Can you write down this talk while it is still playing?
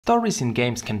Stories in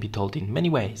games can be told in many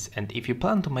ways, and if you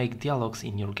plan to make dialogues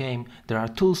in your game, there are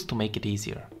tools to make it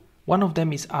easier. One of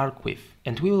them is Arcweave,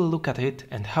 and we will look at it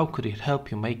and how could it help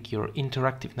you make your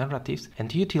interactive narratives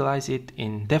and utilize it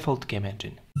in Defold game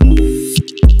engine.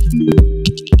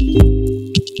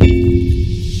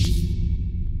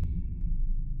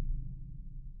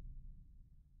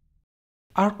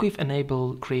 Arcweave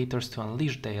enables creators to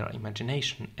unleash their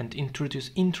imagination and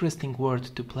introduce interesting worlds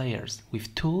to players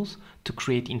with tools to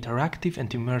create interactive and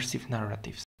immersive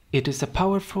narratives. It is a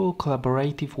powerful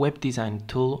collaborative web design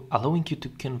tool allowing you to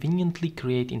conveniently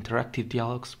create interactive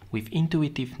dialogues with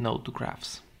intuitive node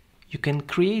graphs. You can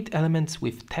create elements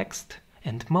with text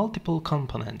and multiple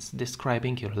components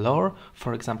describing your lore,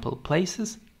 for example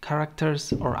places,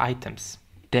 characters or items.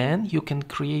 Then you can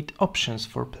create options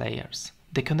for players,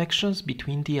 the connections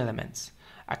between the elements.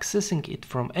 Accessing it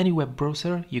from any web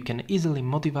browser, you can easily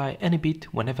modify any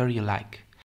bit whenever you like.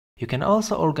 You can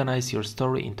also organize your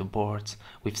story into boards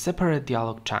with separate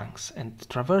dialog chunks and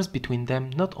traverse between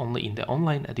them not only in the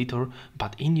online editor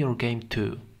but in your game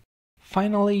too.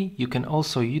 Finally, you can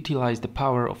also utilize the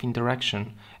power of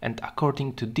interaction and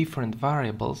according to different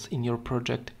variables in your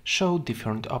project show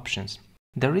different options.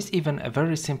 There is even a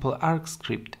very simple Arc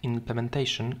script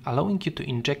implementation allowing you to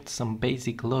inject some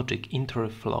basic logic into a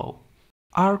flow.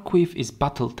 Arcweave is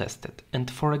battle tested, and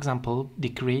for example, the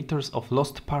creators of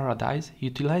Lost Paradise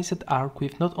utilized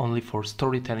Arcweave not only for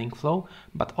storytelling flow,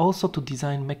 but also to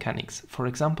design mechanics, for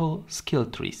example, skill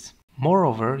trees.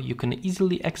 Moreover, you can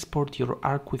easily export your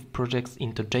Arcweave projects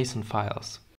into JSON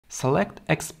files. Select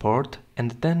Export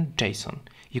and then JSON.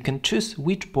 You can choose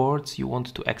which boards you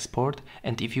want to export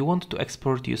and if you want to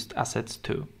export used assets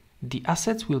too. The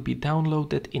assets will be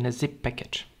downloaded in a zip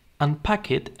package.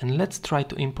 Unpack it and let's try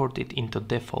to import it into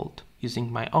Defold using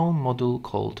my own module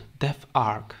called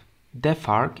DefArc.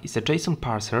 DefArc is a JSON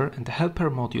parser and a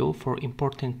helper module for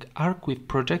importing Arcweave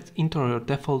projects into your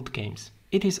Defold games.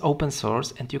 It is open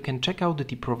source and you can check out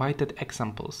the provided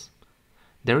examples.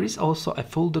 There is also a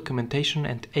full documentation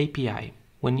and API.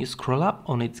 When you scroll up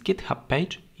on its GitHub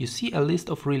page, you see a list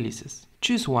of releases.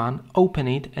 Choose one, open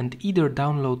it and either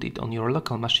download it on your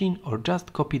local machine or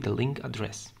just copy the link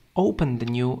address. Open the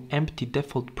new empty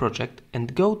Defold project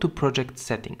and go to project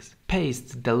settings.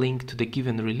 Paste the link to the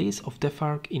given release of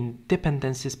DefArc in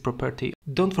dependencies property.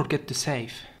 Don't forget to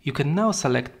save. You can now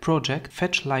select project,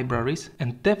 fetch libraries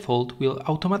and Defold will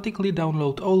automatically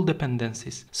download all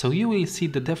dependencies, so you will see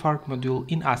the DefArc module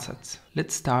in assets.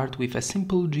 Let's start with a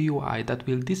simple GUI that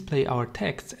will display our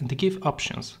text and give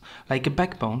options, like a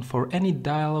backbone for any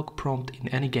dialog prompt in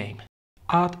any game.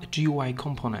 Add a GUI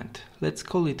component, let's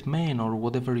call it main or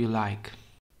whatever you like,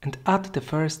 and add the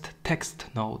first text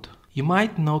node. You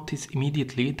might notice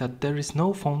immediately that there is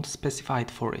no font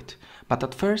specified for it, but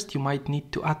at first you might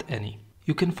need to add any.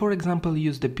 You can for example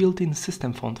use the built-in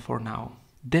system font for now.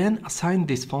 Then assign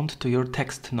this font to your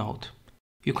text node.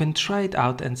 You can try it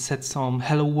out and set some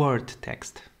Hello World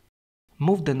text.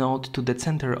 Move the node to the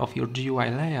center of your GUI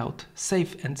layout,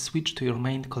 save and switch to your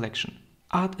main collection.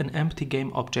 Add an empty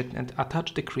game object and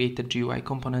attach the created GUI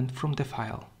component from the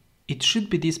file. It should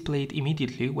be displayed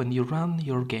immediately when you run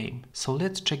your game, so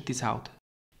let's check this out.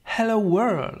 Hello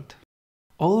world!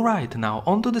 Alright, now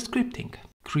on to the scripting.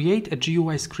 Create a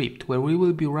GUI script where we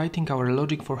will be writing our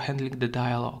logic for handling the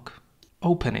dialogue.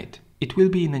 Open it. It will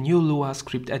be in a new Lua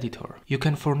script editor. You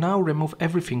can for now remove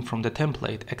everything from the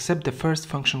template except the first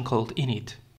function called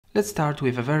init. Let's start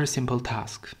with a very simple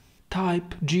task.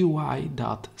 Type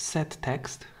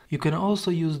GUI.setText. You can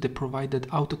also use the provided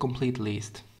autocomplete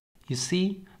list. You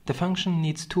see, the function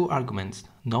needs two arguments,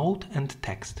 node and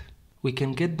text. We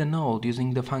can get the node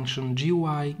using the function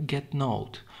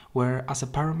GUI.getNode, where as a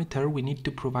parameter we need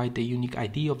to provide the unique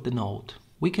ID of the node.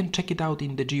 We can check it out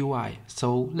in the GUI,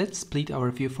 so let's split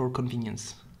our view for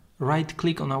convenience.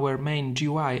 Right-click on our main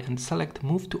GUI and select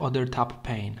Move to Other tab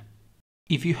pane.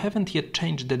 If you haven't yet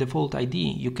changed the default ID,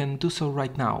 you can do so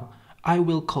right now. I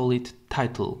will call it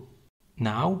title.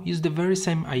 Now use the very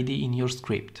same ID in your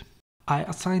script. I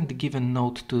assigned the given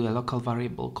node to a local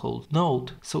variable called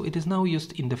node, so it is now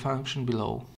used in the function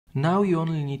below. Now you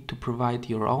only need to provide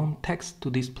your own text to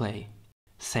display.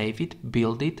 Save it,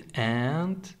 build it,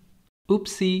 and...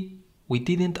 oopsie! We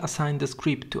didn't assign the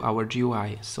script to our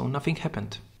GUI, so nothing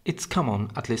happened. It's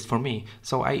common, at least for me,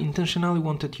 so I intentionally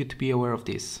wanted you to be aware of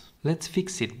this. Let's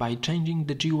fix it by changing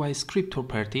the GUI script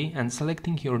property and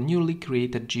selecting your newly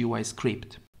created GUI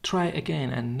script. Try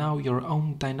again and now your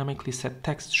own dynamically set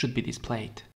text should be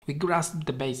displayed. We grasped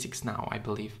the basics now, I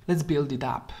believe. Let's build it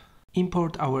up.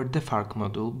 Import our DefArc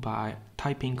module by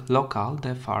typing local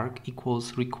defarc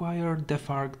equals require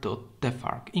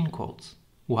defarc.defarc in quotes.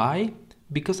 Why?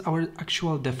 Because our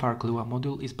actual DefArc Lua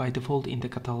module is by default in the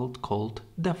catalog called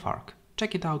DefArc.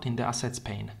 Check it out in the Assets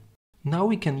pane. Now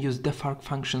we can use DefArc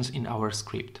functions in our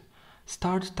script.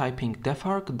 Start typing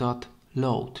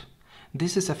defarc.load.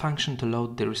 This is a function to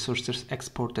load the resources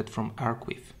exported from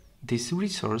Arcweave. This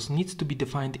resource needs to be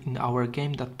defined in our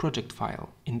game.project file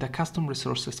in the custom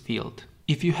resources field.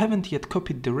 If you haven't yet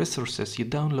copied the resources you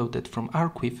downloaded from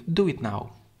Arcweave, do it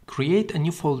now. Create a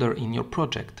new folder in your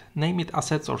project, name it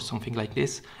assets or something like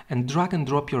this, and drag and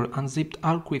drop your unzipped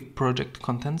Arcweave project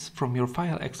contents from your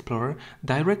file explorer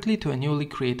directly to a newly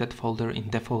created folder in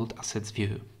Default Assets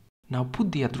view. Now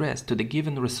put the address to the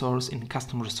given resource in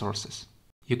custom resources.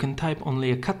 You can type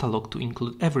only a catalog to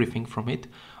include everything from it,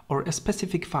 or a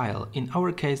specific file, in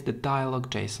our case the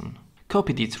dialog.json.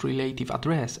 Copy its relative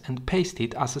address and paste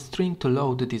it as a string to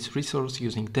load this resource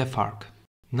using DefArc.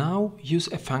 Now use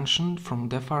a function from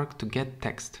DefArc to get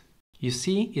text. You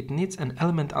see, it needs an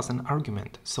element as an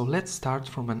argument, so let's start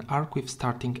from an Arcweave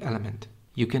starting element.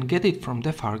 You can get it from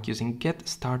DefArc using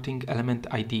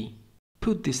getStartingElementID.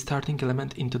 Put this starting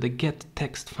element into the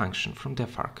getText function from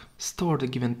DefArc. Store the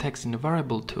given text in a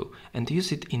variable too, and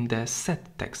use it in the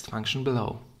setText function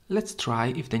below. Let's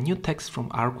try if the new text from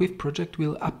Arcweave project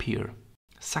will appear.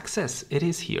 Success, it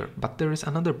is here, but there is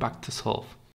another bug to solve.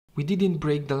 We didn't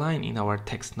break the line in our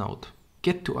text node.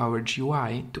 Get to our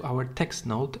GUI, to our text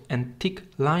node, and tick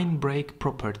line break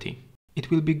property.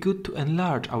 It will be good to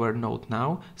enlarge our node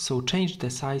now, so change the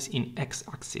size in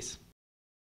x-axis.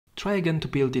 Try again to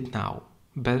build it now.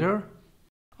 Better?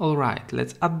 Alright,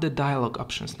 let's add the dialog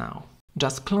options now.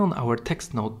 Just clone our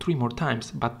text node 3 more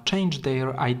times, but change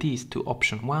their IDs to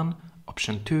option 1,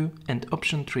 option 2 and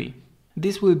option 3.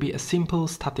 This will be a simple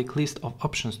static list of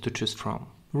options to choose from.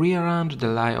 Rearrange the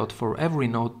layout for every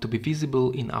node to be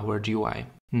visible in our GUI.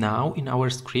 Now, in our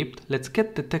script, let's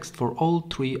get the text for all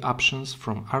 3 options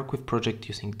from Arcweave project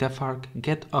using DefArc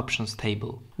getOptions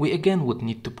table. We again would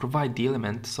need to provide the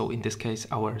element, so in this case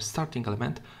our starting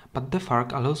element, but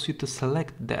DefArc allows you to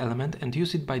select the element and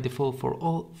use it by default for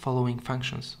all following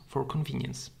functions, for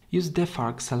convenience. Use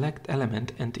DefArc select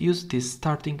element and use this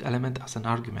starting element as an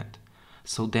argument.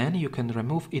 So then you can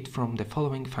remove it from the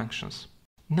following functions.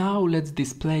 Now let's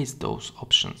displace those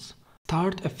options.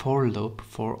 Start a for loop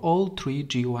for all 3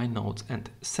 GUI nodes and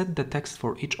set the text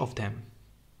for each of them.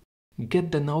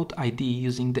 Get the node ID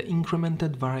using the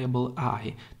incremented variable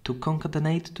I to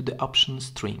concatenate to the option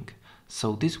string.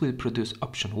 So this will produce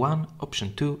option 1,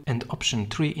 option 2 and option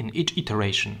 3 in each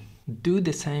iteration. Do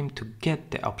the same to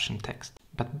get the option text.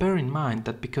 But bear in mind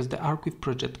that because the Arcweave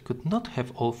project could not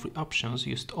have all 3 options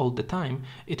used all the time,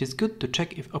 it is good to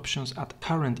check if options at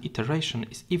current iteration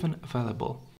is even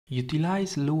available.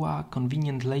 Utilize Lua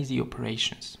convenient lazy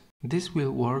operations. This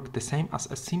will work the same as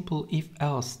a simple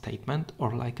if-else statement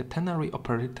or like a ternary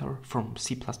operator from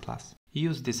C++.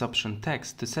 Use this option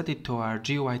text to set it to our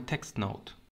GUI text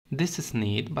node. This is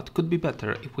neat, but could be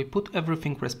better if we put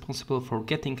everything responsible for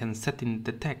getting and setting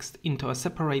the text into a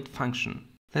separate function.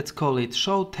 Let's call it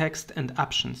show text and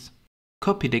options.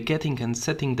 Copy the getting and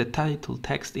setting the title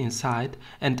text inside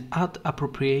and add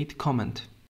appropriate comment.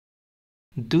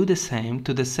 Do the same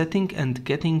to the setting and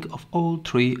getting of all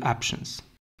 3 options.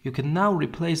 You can now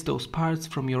replace those parts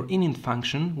from your init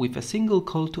function with a single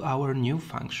call to our new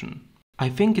function. I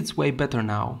think it's way better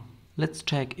now. Let's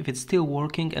check if it's still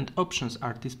working and options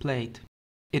are displayed.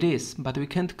 It is, but we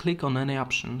can't click on any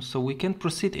option, so we can't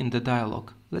proceed in the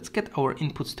dialog. Let's get our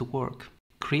inputs to work.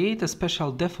 Create a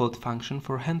special default function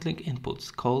for handling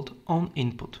inputs called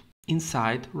onInput.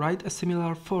 Inside, write a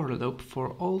similar for loop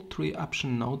for all 3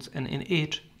 option nodes and in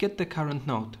each, get the current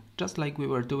node, just like we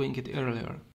were doing it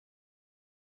earlier.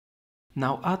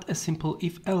 Now add a simple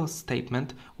if-else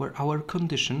statement where our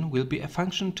condition will be a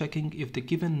function checking if the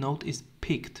given node is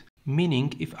picked,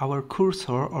 meaning if our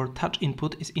cursor or touch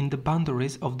input is in the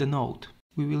boundaries of the node.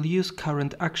 We will use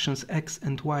current actions x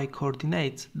and y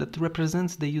coordinates that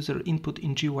represents the user input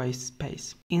in GUI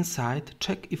space. Inside,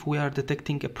 check if we are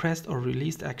detecting a pressed or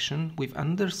released action with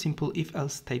another simple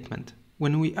if-else statement.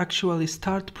 When we actually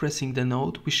start pressing the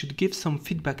node, we should give some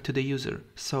feedback to the user.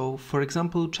 So, for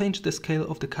example, change the scale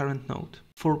of the current node.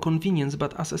 For convenience,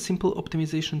 but as a simple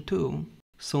optimization too.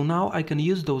 So now I can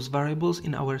use those variables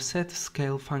in our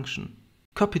setScale function.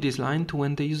 Copy this line to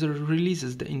when the user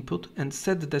releases the input and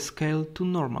set the scale to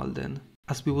normal then.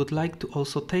 As we would like to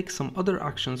also take some other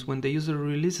actions when the user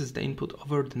releases the input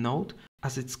over the node,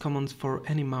 as it's common for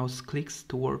any mouse clicks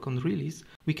to work on release,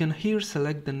 we can here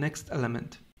select the next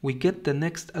element. We get the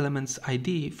next element's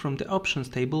ID from the options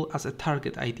table as a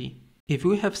target ID. If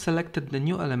we have selected the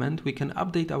new element, we can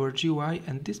update our GUI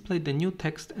and display the new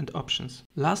text and options.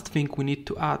 Last thing we need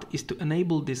to add is to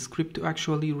enable this script to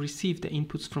actually receive the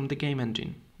inputs from the game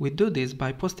engine. We do this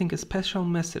by posting a special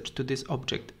message to this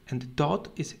object, and dot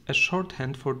is a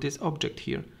shorthand for this object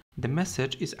here. The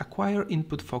message is acquire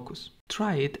input focus.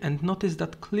 Try it and notice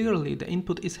that clearly the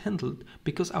input is handled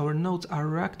because our nodes are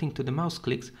reacting to the mouse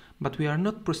clicks, but we are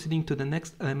not proceeding to the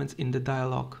next elements in the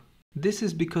dialog. This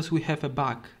is because we have a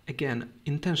bug, again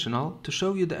intentional, to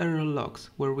show you the error logs,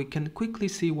 where we can quickly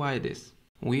see why it is.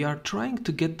 We are trying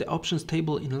to get the options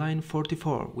table in line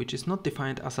 44, which is not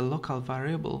defined as a local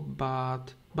variable,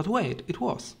 but wait, it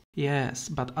was. Yes,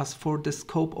 but as for the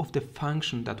scope of the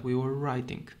function that we were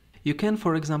writing. You can,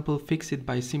 for example, fix it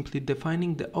by simply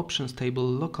defining the options table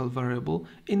local variable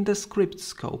in the script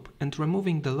scope and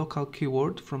removing the local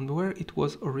keyword from where it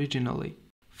was originally.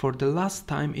 For the last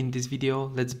time in this video,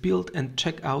 let's build and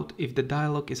check out if the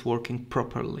dialog is working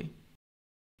properly.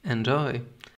 Enjoy!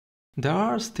 There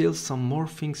are still some more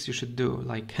things you should do,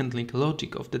 like handling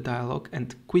logic of the dialog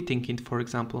and quitting it, for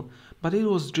example, but it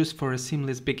was just for a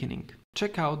seamless beginning.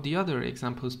 Check out the other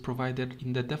examples provided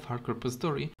in the DefArc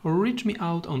repository or reach me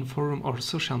out on forum or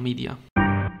social media.